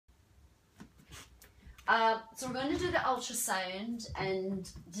So we're going to do the ultrasound, and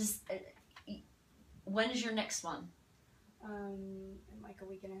just when is your next one? In like a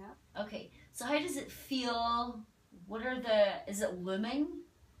week and a half. Okay, so how does it feel? What are is it looming?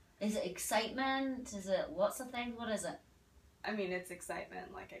 Is it excitement? Is it lots of things? What is it? I mean, it's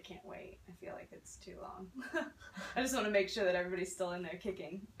excitement. Like, I can't wait. I feel like it's too long. I just want to make sure that everybody's still in there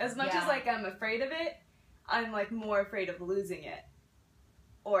kicking. As much as, like, I'm afraid of it, I'm, like, more afraid of losing it.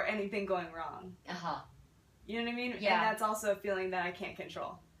 Or anything going wrong. Uh-huh. You know what I mean? Yeah. And that's also a feeling that I can't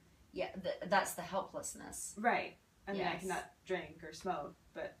control. Yeah, that's the helplessness. Right. I mean, Yes. I cannot drink or smoke,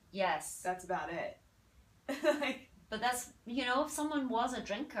 but yes, that's about it. Like, but that's, you know, if someone was a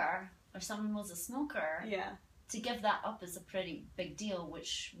drinker or someone was a smoker, yeah. to give that up is a pretty big deal,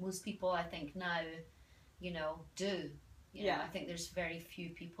 which most people, I think, now, you know, do. You know, I think there's very few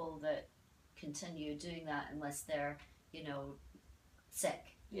people that continue doing that unless they're, you know,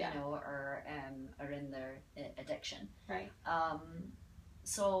 sick, you know, or are in their addiction. Right.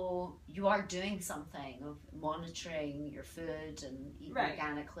 So you are doing something of monitoring your food and eating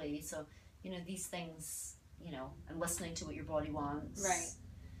organically. So, you know, these things, you know, and listening to what your body wants. Right.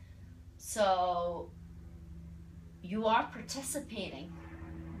 So you are participating.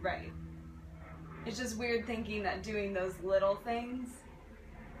 Right. It's just weird thinking that doing those little things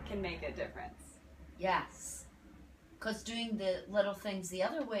can make a difference. Yes. Because doing the little things the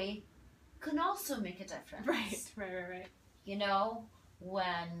other way can also make a difference. Right. You know,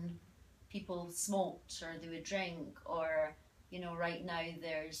 when people smoked or they would drink, or, you know, right now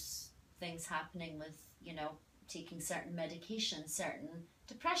there's things happening with, you know, taking certain medications, certain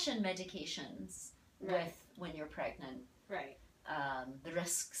depression medications with when you're pregnant. Right. The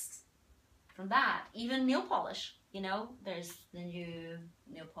risks from that. Even nail polish, you know, there's the new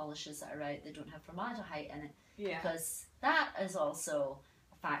nail polishes that are out that don't have formaldehyde in it. Yeah. Because that is also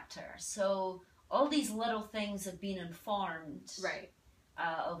a factor. So all these little things have been informed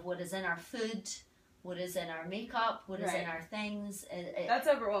of what is in our food, what is in our makeup, what is in our things. That's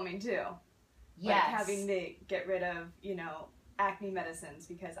overwhelming too. Yes. Like having to get rid of, you know, acne medicines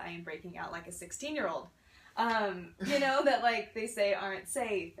because I am breaking out like a 16-year-old. You know, that like they say aren't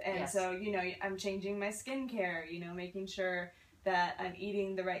safe. And so, you know, I'm changing my skincare, you know, making sure that I'm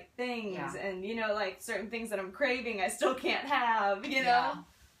eating the right things. And, you know, like certain things that I'm craving I still can't have, you know?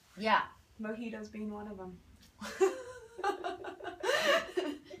 Yeah. Mojitos being one of them.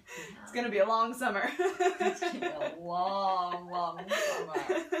 It's going to be a long summer. It's going to be a long, long summer.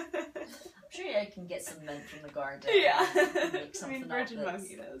 I'm sure I can get some mint from the garden. Yeah. Make something virgin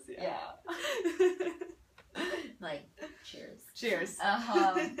mojitos, yeah. Like, cheers. Cheers.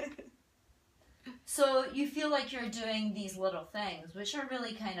 So you feel like you're doing these little things, which are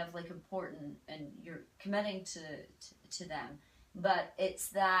really kind of like important, and you're committing to them. But it's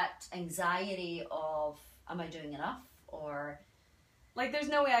that anxiety of, am I doing enough? Or like, there's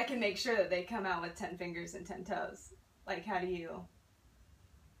no way I can make sure that they come out with 10 fingers and 10 toes. Like, how do you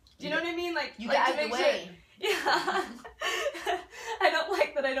know what I mean? Like, you like get to out of make the sure. way. Yeah. I don't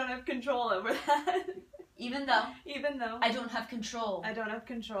like that I don't have control over that. Even though I don't have control. I don't have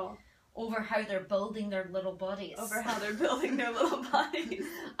control over how they're building their little bodies. Over how they're building their little bodies.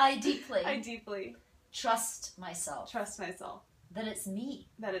 I deeply trust myself. Trust myself. That it's me.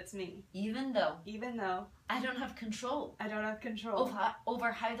 That it's me. Even though I don't have control. I don't have control over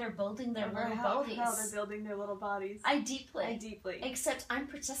how they're building their little bodies. How they're building their little bodies. I deeply. Except I'm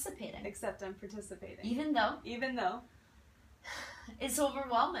participating. Even though. It's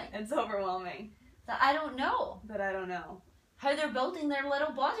overwhelming. That I don't know. How they're building their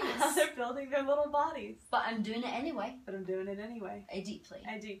little bodies. But I'm doing it anyway. I deeply.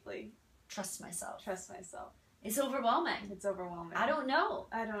 Trust myself. It's overwhelming. I don't know.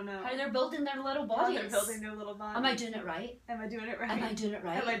 How they're building their little bodies. Am I doing it right? I'm worried I'm not doing it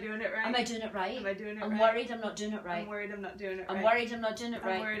right. I'm worried I'm not doing it right.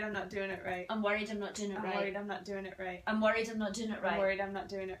 I'm worried I'm not doing it right. I'm worried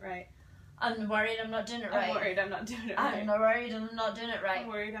I'm not doing it right. I'm worried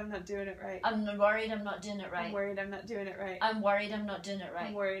I'm not doing it right. I'm worried I'm not doing it right. I'm worried I'm not doing it right.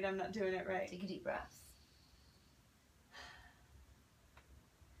 I'm worried I'm not doing it right. Take a deep breath.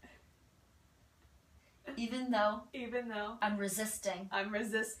 Even though I'm resisting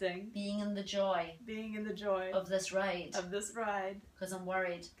being in the joy of this ride because I'm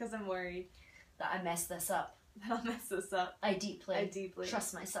worried that I mess this up. I deeply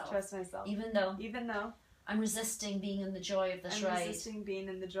trust myself. Even though I'm resisting being in the joy of this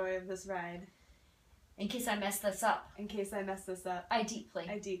ride. In case I mess this up. In case I mess this up. I deeply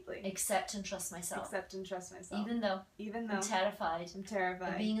accept and trust myself. Accept and trust myself. Even though I'm terrified.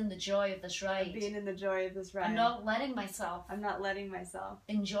 Of being in the joy of this ride. I'm not letting myself.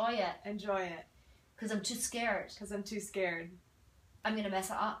 Enjoy it. Because I'm too scared. I'm going to mess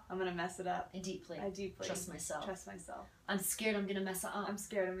it up. I deeply trust myself. I'm scared I'm going to mess it up.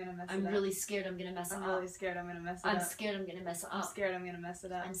 I'm really scared I'm going to mess it up. I'm scared I'm going to mess it up. I'm scared I'm going to mess it up. I'm scared I'm going to mess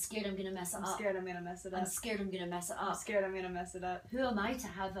it up. I'm scared I'm going to mess it up. I'm scared I'm going to mess it up. I'm scared I'm going to mess it up. I'm scared I'm going to mess it up. Who am I to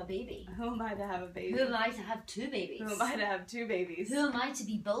have a baby? Who am I to have a baby? Who am I to have two babies? Who am I to have two babies? Who am I to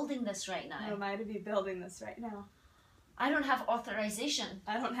be building this right now? Who am I to be building this right now? I don't have authorization.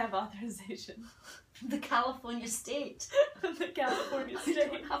 The California state. I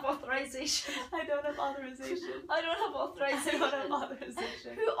don't have authorization. I don't have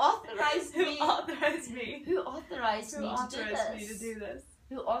authorization. Who authorized me? Who authorized me to do this?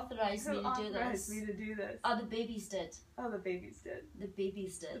 Who authorized me to do this? Oh, the babies did. The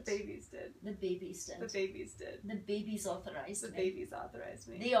babies authorized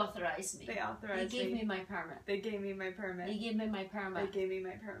me. They authorized me. They gave me my permit. They gave me my permit. They gave me my permit. They gave me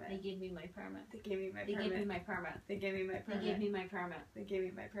my permit. They gave me my permit. They gave me my permit. They gave me my permit. They gave me my permit. They gave me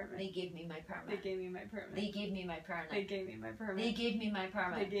my permit. They gave me my permit. They gave me my permit. They gave me my permit. They gave me my permit. They gave me my permit. They gave me my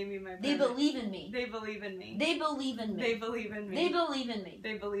permit. They believe in me. They believe in me. They believe in me. They believe in me. They believe in me. They believe in me.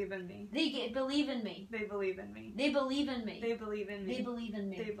 They believe in me. They believe in me. They believe in me. They believe in me. They believe in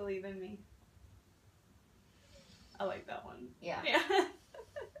me. They believe in me. I like that one. Yeah.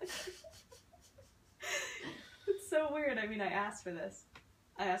 It's so weird. I mean, I asked for this.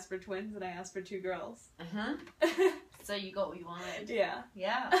 I asked for twins and I asked for 2 girls. So you got what you wanted. Yeah.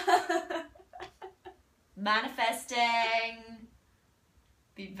 Manifesting.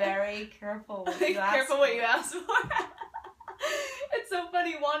 Be very careful what you ask for. What you ask for. It's so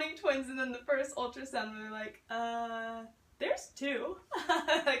funny wanting twins and then the first ultrasound we were like, there's 2.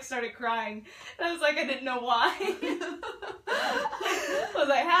 I like started crying. And I was like, I didn't know why. Was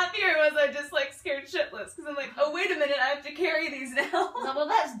I happy or was I just like scared shitless? Because I'm like, oh wait a minute, I have to carry these now. No, well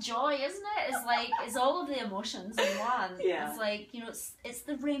that's joy, isn't it? It's like, it's all of the emotions in one. Yeah. It's like, you know, it's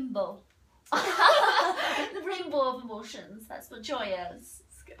the rainbow. The rainbow of emotions. That's what joy is.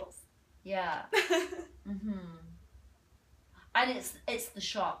 Skittles. Yeah. And it's the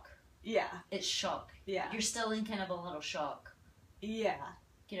shock. Yeah. It's shock. Yeah. You're still in kind of a little shock. Yeah.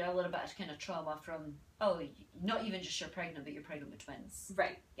 You know, a little bit of kind of trauma from, not even just you're pregnant, but you're pregnant with twins.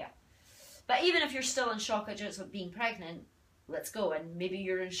 Right. Yeah. But even if you're still in shock at just being pregnant, let's go. And maybe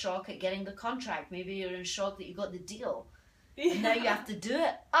you're in shock at getting the contract. Maybe you're in shock that you got the deal. Yeah. And now you have to do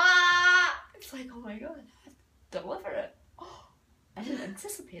it. It's like, oh my God, I have to deliver it. I didn't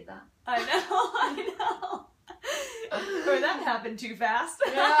anticipate that. I know. Or that happened too fast.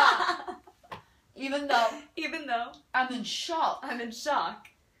 Yeah. Even though I'm in shock.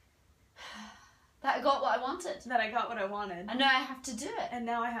 That I got what I wanted. And now I have to do it.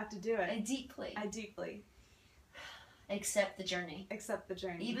 I deeply accept the journey.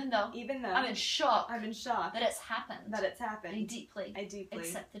 Even though I'm in shock. That it's happened. I deeply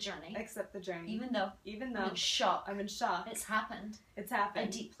accept the journey. Even though I'm in shock. It's happened. I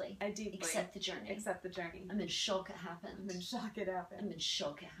deeply accept the journey. I'm in shock it happened. I'm in shock it happened.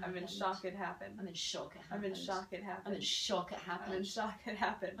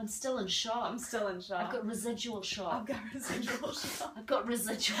 I'm still in shock. I've got residual shock. I've got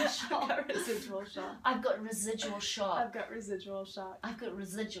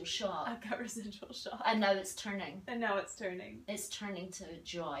residual shock. And now it's turning. It's turning to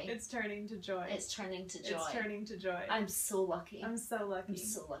joy. I'm so lucky.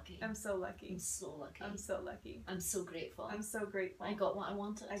 I'm so grateful. I got what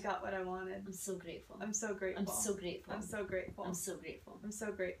I wanted. I'm so grateful. I'm so grateful right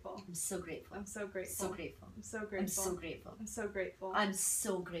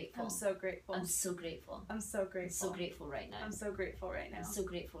now.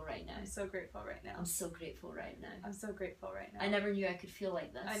 I never knew I could feel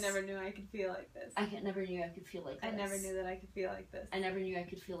like this. I never knew I could feel like this. I never knew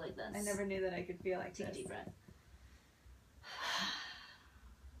that I could feel like this. Take a deep breath.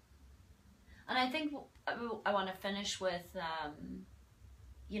 And I think I want to finish with,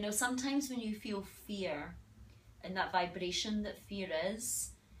 you know, sometimes when you feel fear and that vibration that fear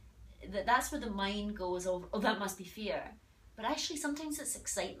is, that's where the mind goes, oh, that must be fear. But actually sometimes it's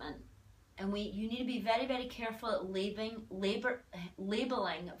excitement. And you need to be very, very careful at labeling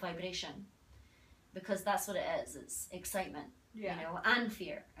vibration. Because that's what it is. It's excitement, you know, and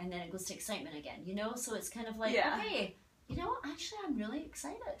fear. And then it goes to excitement again, you know? So it's kind of like, okay, you know, actually I'm really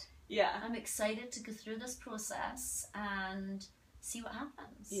excited. Yeah. I'm excited to go through this process and see what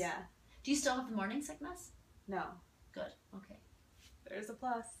happens. Yeah. Do you still have the morning sickness? No. Good. Okay. There's a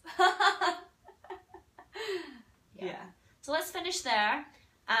plus. Yeah. So let's finish there,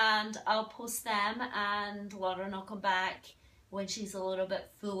 and I'll post them, and Lauren will come back when she's a little bit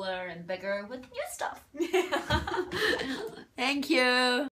fuller and bigger with new stuff. Thank you.